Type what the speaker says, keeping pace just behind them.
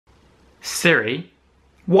Siri,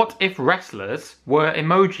 what if wrestlers were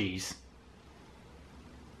emojis?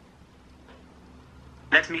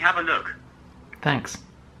 Let me have a look. Thanks.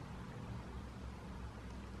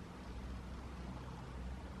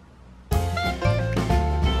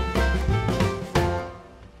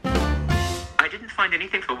 I didn't find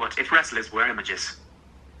anything for what if wrestlers were emojis.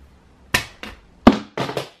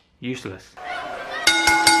 Useless.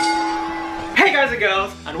 Hey guys and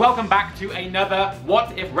girls, and welcome back to another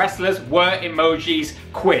What If Wrestlers Were Emojis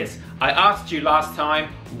quiz. I asked you last time,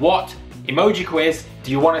 what emoji quiz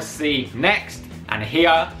do you want to see next? And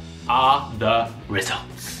here are the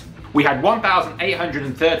results. We had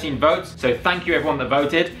 1,813 votes, so thank you everyone that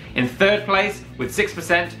voted. In third place, with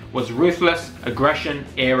 6%, was Ruthless Aggression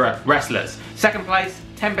Era Wrestlers. Second place,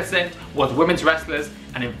 10%, was Women's Wrestlers.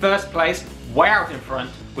 And in first place, way out in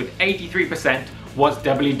front, with 83%, was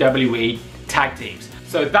WWE Tag Teams.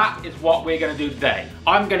 So that is what we're going to do today.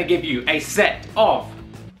 I'm going to give you a set of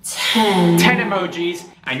 10 emojis,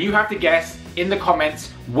 and you have to guess in the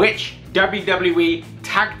comments which WWE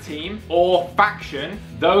tag team or faction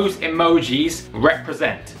those emojis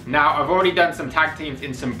represent. Now, I've already done some tag teams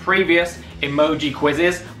in some previous emoji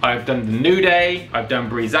quizzes. I've done the New Day, I've done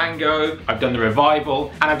Breezango, I've done the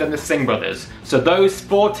Revival, and I've done the Singh Brothers. So those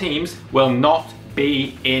 4 teams will not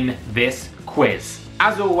be in this quiz.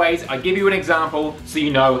 As always, I give you an example so you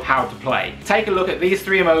know how to play. Take a look at these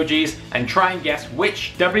 3 emojis and try and guess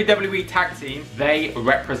which WWE tag team they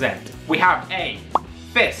represent. We have a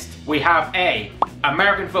fist, we have a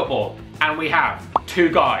American football, and we have 2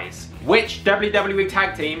 guys. Which WWE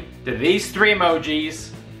tag team do these 3 emojis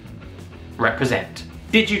represent?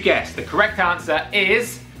 Did you guess? The correct answer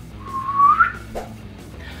is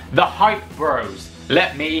the Hype Bros.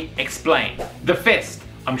 Let me explain. The fist.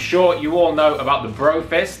 I'm sure you all know about the bro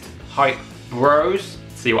fist, Hype Bros.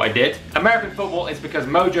 See what I did? American football is because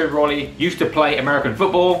Mojo Rawley used to play American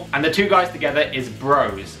football, and the 2 guys together is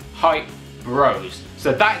bros, Hype Bros.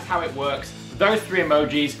 So that is how it works. Those 3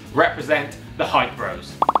 emojis represent the Hype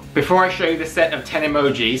Bros. Before I show you the set of 10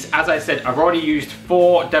 emojis, as I said, I've already used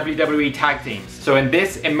 4 WWE tag teams. So in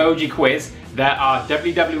this emoji quiz, there are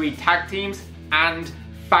WWE tag teams and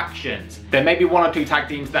factions. There may be 1 or 2 tag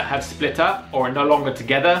teams that have split up or are no longer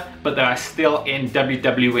together, but they are still in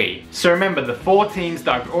WWE. So remember, the 4 teams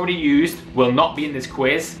that I've already used will not be in this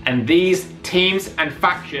quiz, and these teams and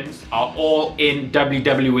factions are all in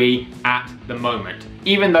WWE at the moment,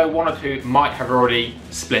 even though 1 or 2 might have already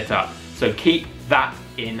split up. So keep that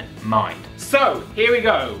in mind. So here we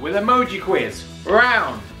go with emoji quiz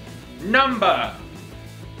round number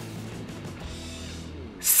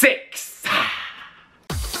 6.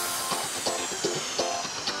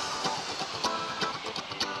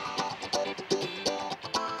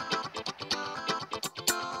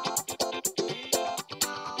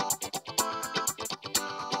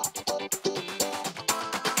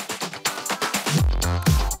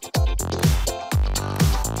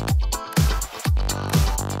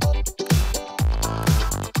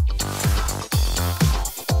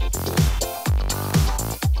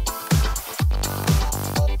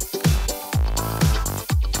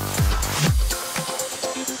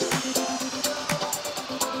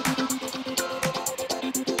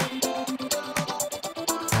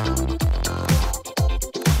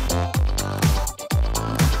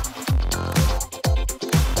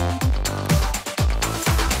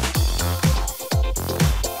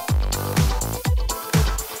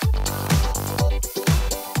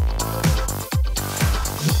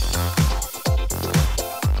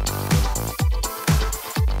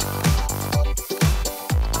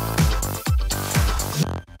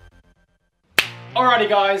 Alrighty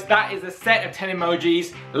guys, that is a set of 10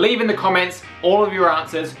 emojis. Leave in the comments all of your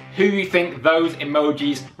answers, who you think those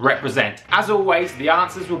emojis represent. As always, the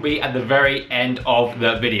answers will be at the very end of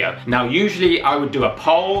the video. Now usually I would do a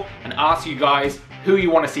poll and ask you guys who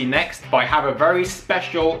you want to see next, but I have a very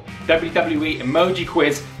special WWE emoji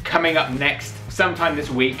quiz coming up next sometime this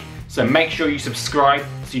week, so make sure you subscribe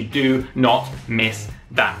so you do not miss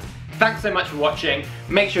that. Thanks so much for watching.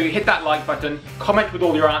 Make sure you hit that like button, comment with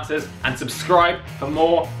all your answers, and subscribe for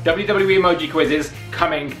more WWE emoji quizzes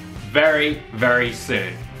coming very, very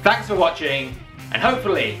soon. Thanks for watching, and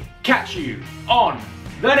hopefully catch you on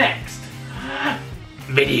the next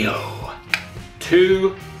video.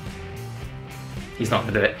 He's not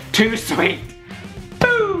gonna do it. Too sweet.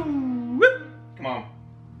 Boo! Come on.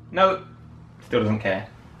 No, still doesn't care.